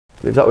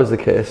If that was the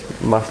case,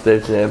 my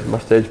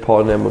stage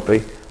porn name would be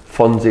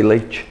Fonzie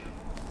Leach.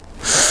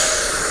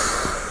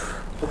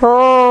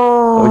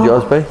 What would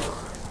yours be?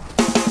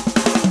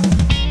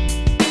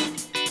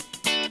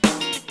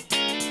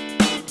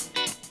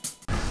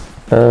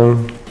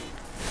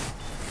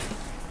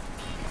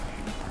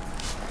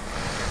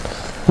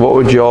 What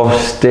would your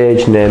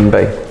stage name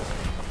be?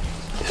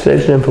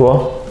 Stage name for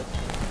what?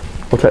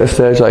 What type of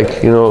stage?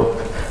 Like, you know,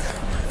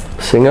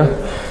 singer?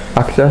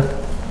 Actor?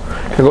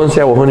 I go and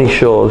see our Honey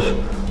shows,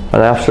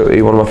 and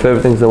absolutely one of my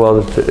favourite things in the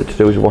world to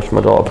do is watch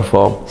my daughter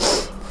perform.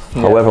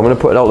 Yeah. However, I'm going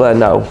to put it out there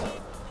now.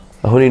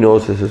 Honey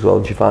knows this as well,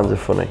 and she finds it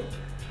funny.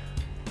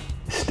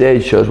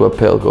 Stage shows where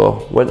Pale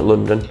go. Went to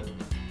London.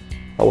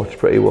 I watched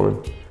Pretty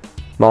Woman.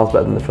 Miles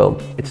better than the film.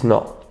 It's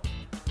not.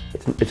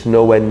 It's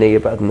nowhere near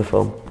better than the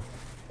film.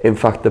 In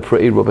fact, they're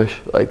pretty rubbish,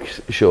 like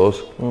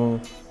shows. I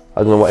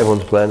don't know what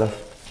everyone's playing at.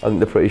 I think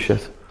they're pretty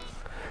shit.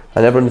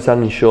 I never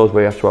understand in shows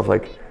where you have to have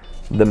like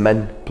the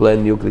men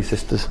playing the ugly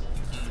sisters.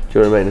 Do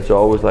you know what I mean? It's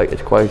always like,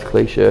 it's quite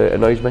cliche, it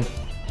annoys me.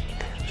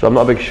 So I'm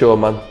not a big show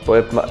man,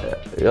 but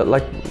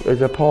like,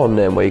 there's a porn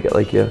name where you get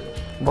like your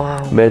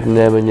maiden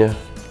name and your...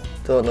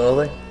 Don't know,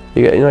 like.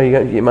 You get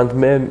your man's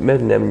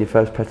maiden name and your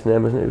first pet's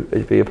name, isn't it?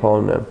 It'd be your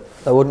porn name.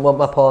 I wouldn't want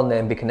my porn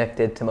name to be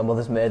connected to my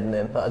mother's maiden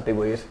name, that'd be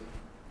weird.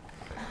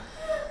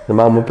 The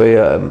man would be,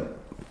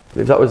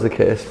 if that was the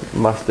case,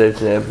 my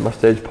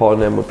stage porn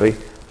name would be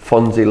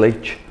Fonzie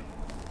Leach.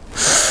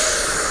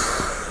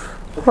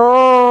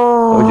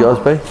 What would yours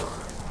be?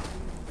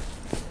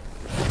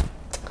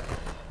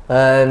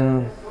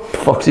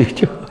 Foxy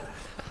Joe.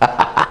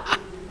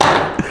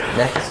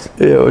 Next.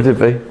 Yeah, what would it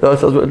be?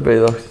 That's what it'd be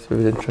though, it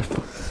was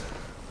interesting.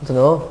 I don't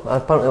know, I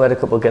apparently had a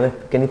couple of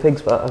guinea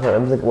pigs, but I can't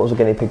remember what was a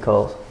guinea pig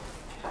called.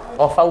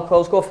 Or Falco,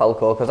 let's go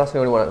Falco, because that's the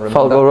only one I can remember.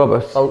 Falco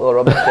Roberts? Falco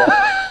Roberts,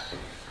 yeah.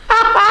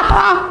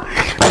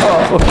 Oh,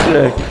 fuck's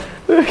sake.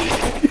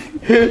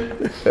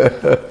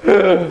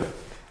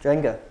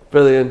 Jenga.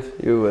 Brilliant,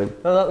 you win.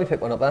 No, let me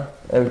pick one up there.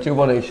 Do you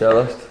want to eat your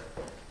list?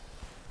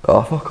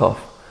 Oh, fuck off.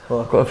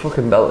 I've got a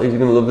fucking belt, he's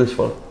going to love this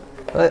one.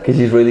 Because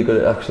he's really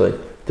good at actually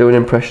doing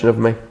an impression of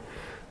me.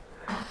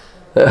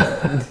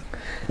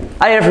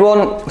 Hi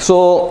everyone,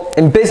 so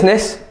in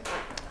business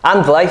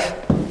and life,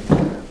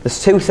 there's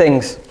two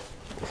things.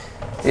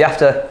 You have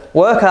to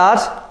work hard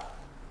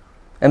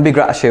and be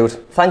gratitude.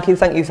 Thank you,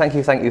 thank you, thank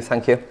you, thank you,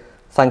 thank you,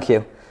 thank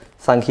you,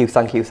 thank you,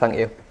 thank you, thank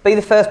you. Be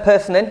the first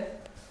person in,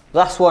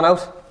 last one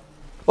out.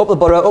 Up the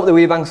borough, up the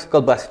wee banks,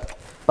 God bless.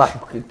 Bye.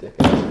 There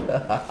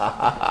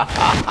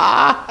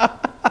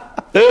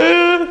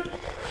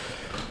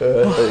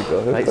you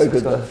go. Right, quite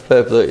good there.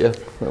 Fair play, yeah.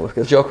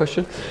 What's your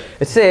question?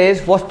 It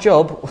says, what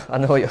job, I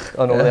know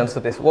the answer to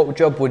this, what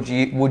job would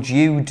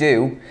you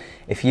do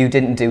if you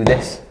didn't do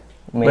this?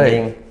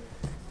 Meaning,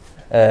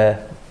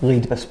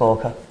 lead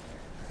bespoker.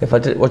 If I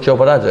did, what job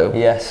would I do?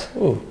 Yes.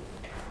 Ooh.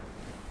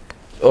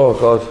 Oh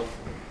God.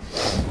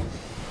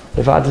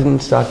 If I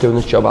didn't start doing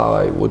this job,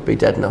 I would be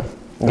dead now.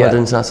 If I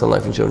didn't start selling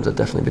life insurance, I'd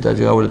definitely be dead.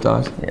 I would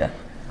have died. Yeah.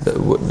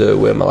 The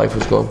way my life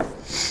was going.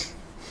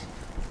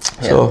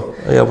 Yeah. So,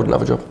 yeah, I wouldn't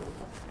have a job.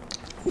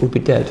 Would be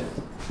dead.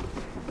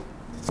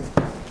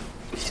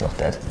 She's not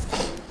dead.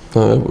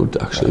 No, I would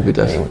actually be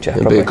dead.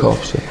 It'd be a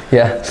corpse.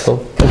 Yeah. Cool.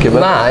 Thank you,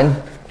 mate. Mine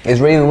is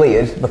really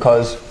weird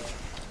because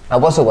I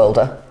was a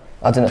welder.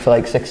 I did it for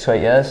like 6 to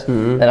 8 years.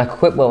 Then I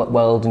quit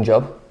welding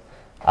job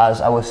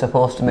as I was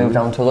supposed to move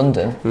down to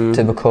London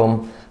to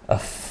become a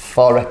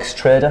forex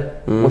trader,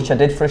 which I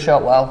did for a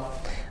short while.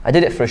 I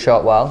did it for a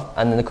short while,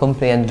 and then the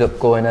company ended up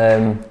going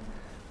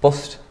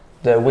bust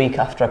the week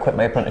after I quit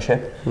my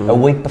apprenticeship. A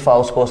week before I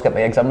was supposed to get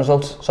my exam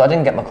results, so I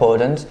didn't get my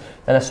codings.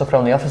 Then I stuck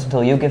around the office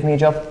until you gave me a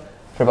job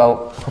for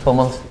about a couple of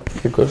months.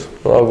 You're good.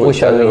 Well,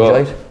 which I really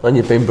enjoyed. And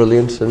you've been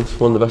brilliant since,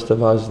 one of the best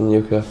advisors in the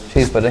UK.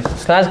 Cheers, buddy. Can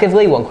I just give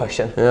Lee one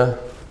question? Yeah.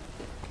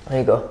 There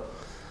you go.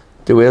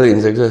 Do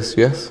aliens exist?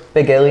 Yes.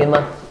 Big alien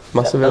man.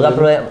 Massive alien.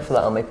 alien. Elaborate for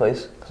that on me,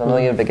 please, because I know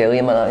you're a big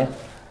alien man, aren't you?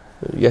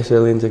 Yes,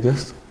 aliens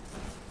exist.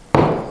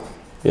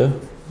 Yeah.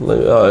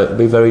 It'd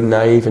be very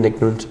naive and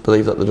ignorant to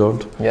believe that they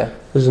don't. Yeah.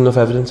 There's enough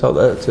evidence out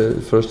there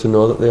for us to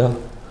know that they are.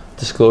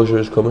 Disclosure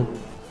is coming.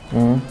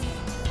 I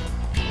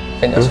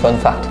think that's a fun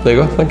fact. There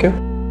you go, thank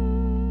you.